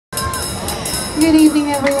Good evening,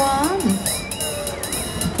 everyone.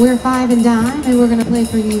 We're Five and Dime, and we're going to play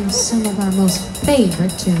for you some of our most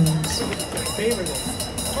favorite tunes.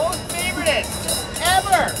 Most favoriteest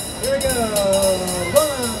ever. Here we go. 1,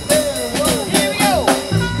 2, 1. Here we go.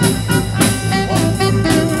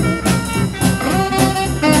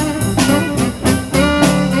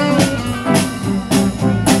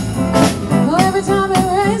 Oh, every time it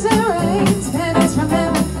rains, pennies from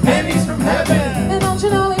heaven. Pennies from heaven. And don't you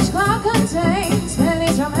know each cloud contains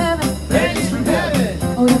pennies from heaven? Pennies from heaven.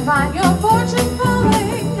 Oh, you'll find your fortune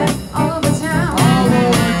falling all over town. All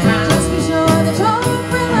over town. Just be sure the total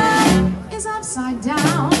umbrella is upside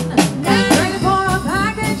down. Ready for a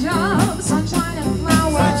package of sunshine and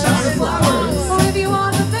flowers. Sunshine and flowers. Or if you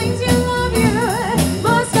want the things you love, you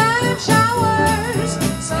must have showers.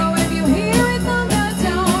 So if you hear it thunder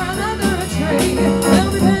or under a tree,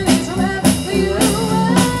 there'll be pennies from heaven for you.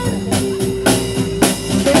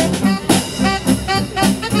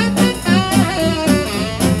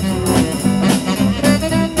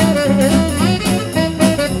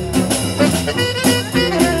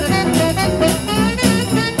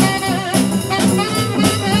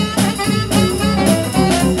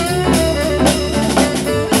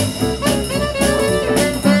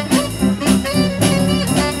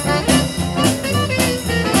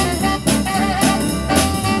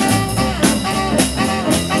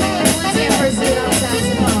 Let's hear for Zeno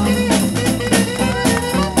saxophone.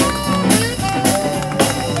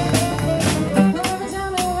 Every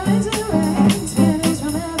time it rains, pennies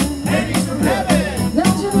from heaven. Pennies from heaven.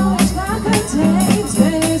 Don't you know each cloud contains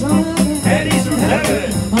pennies from heaven? Pennies from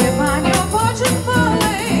heaven. When you find your fortune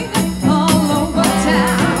falling all over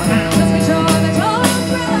town, just be sure that your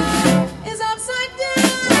umbrella is upside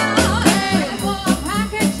down. Ready for a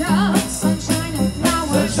package of sunshine and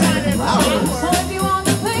flowers. Sunshine and flowers. Or if you want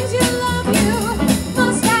the things you love, you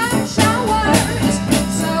must have showers.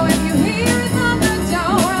 So if you hear it thunder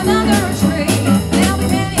or under a tree, there'll be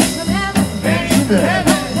pennies from heaven. Pennies from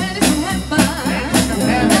heaven. Pennies from heaven. Pennies from heaven.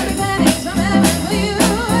 There'll be pennies from heaven for you.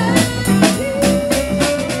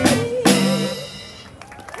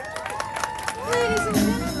 Ladies and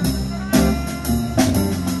gentlemen.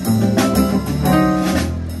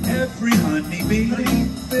 Every honeybee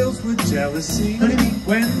fills with jealousy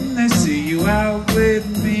when they see you out with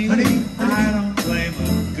me. I don't blame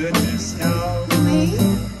them, goodness no. Me?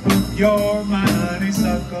 You're my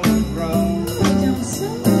honeysuckle rose. Don't say.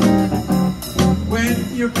 When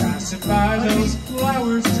you're passing by, those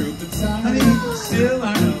flowers droop inside. Still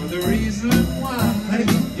I know the reason why.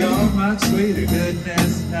 You're much sweeter,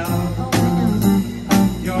 goodness no.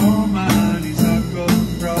 You're my honeysuckle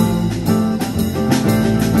rose.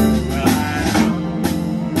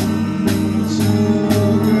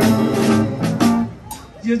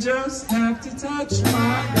 You just have to touch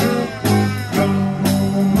my cup. You're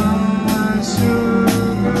my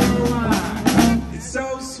sugar wine. It's so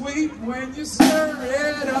sweet when you stir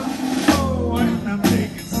it up. Oh, and I'm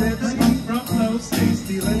taking sips from those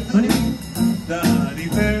tasty lips. The honey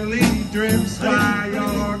barely drips by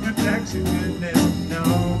your confection. Goodness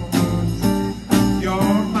knows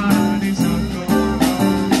you're my honeysuckle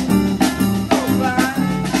rose. Oh, bye.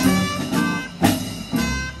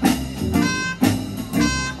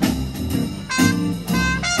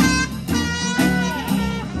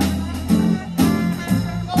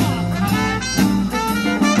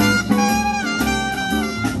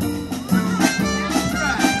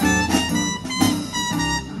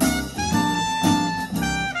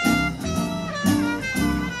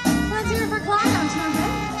 Let's hear it for Clyde on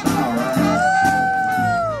trumpet. All right.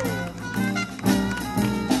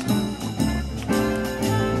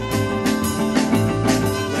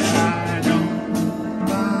 I don't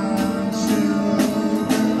buy sugar.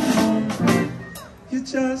 You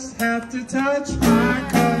just have to touch my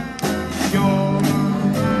cup. You're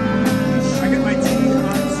I get my tea on.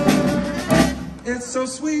 It's so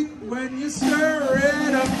sweet when you stir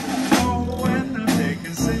it up. Oh, when I'm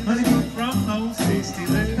taking sips from those tasty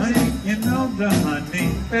lips. You know the honey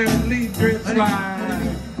barely drips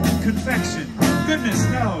by confection. Goodness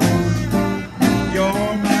knows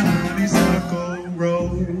you're my honeysuckle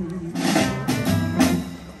rose.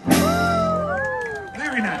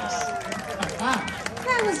 Very nice.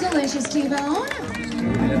 That was delicious, T-Bone.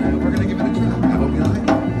 Yeah, we're gonna give it a try. I hope you like it.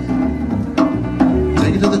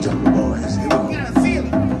 Take it to the jungle, boys. Here we go. Gotta feel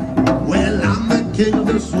it. Well, I'm the king of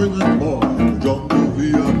the swinging boy, jungle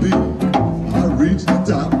VIP. I reach the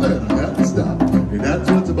top and I have to stop, and that's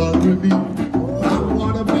what's bothering me. I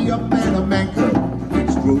wanna be a man of mankind,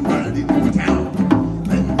 stroll right into town,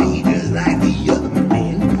 and be just like the other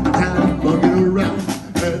men, time bugging around,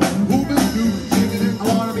 and I'm moving through, singing, I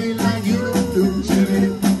wanna be like you do.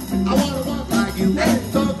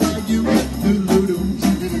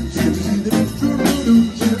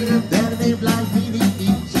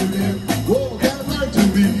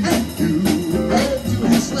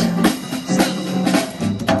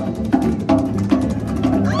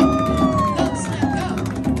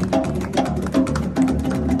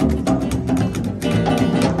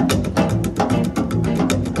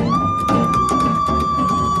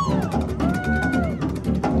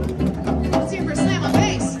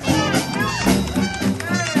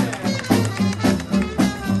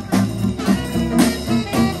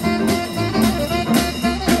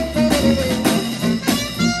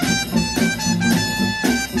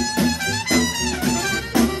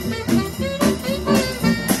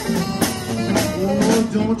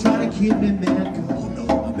 keep me man. Oh no,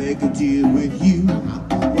 I'll make a deal with you.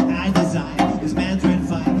 What I desire is Mandarin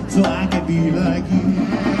fire, so I can be like you.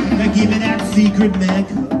 Now give me that secret man.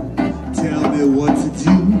 Tell me what to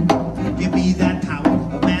do. Give me that power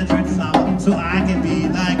of Mandarin flower, so I can be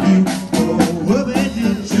like you. Oh, whoopity,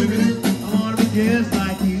 I wanna be just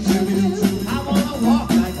like you. I wanna walk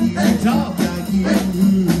like you, talk like you.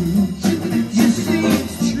 You see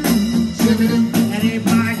it's true, and it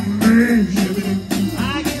might hurt.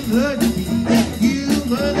 I can look at you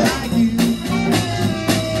look like you.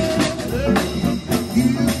 You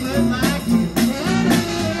look like you.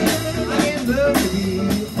 I can look at you,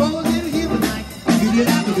 oh, little human like you. Did I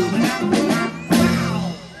do it?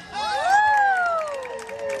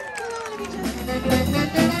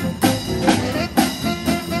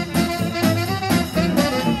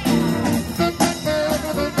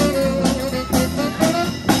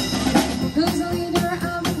 Who's the leader of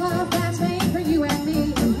the club that's made for you and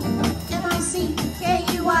me?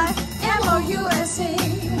 M-I-C-K-E-Y-M-O-U-S-E.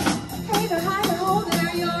 Hey, they're high, they're holding,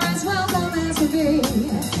 they're yours, well done as to be.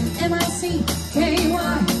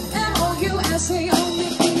 M-I-C-K-E-Y-M-O-U-S-E. Oh,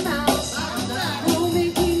 Mickey Mouse. Oh,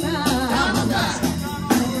 Mickey Mouse.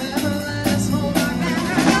 Forever let us hold our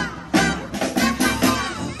hand.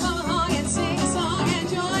 Come along and sing a song and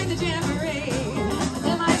join the jamboree.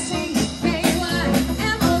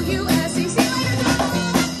 M-I-C-K-E-Y-M-O-U-S-E. See you later, Tom.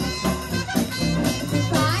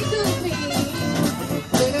 Bye, Goofy.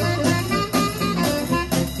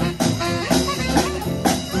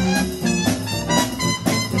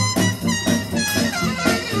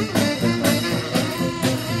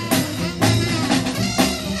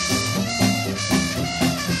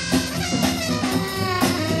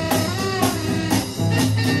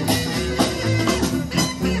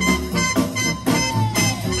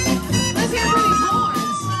 Let's hear it for these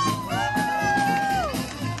horns.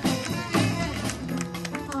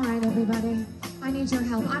 All right, everybody. I need your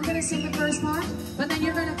help. I'm going to sing the first part, but then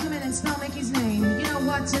you're going to come in and spell Mickey's name. You know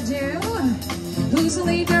what to do. Who's the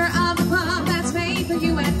leader of the club that's made for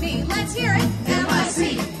you and me? Let's hear it.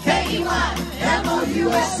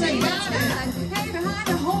 M-I-C-K-E-Y-M-O-U-S-E. That's good. Hey,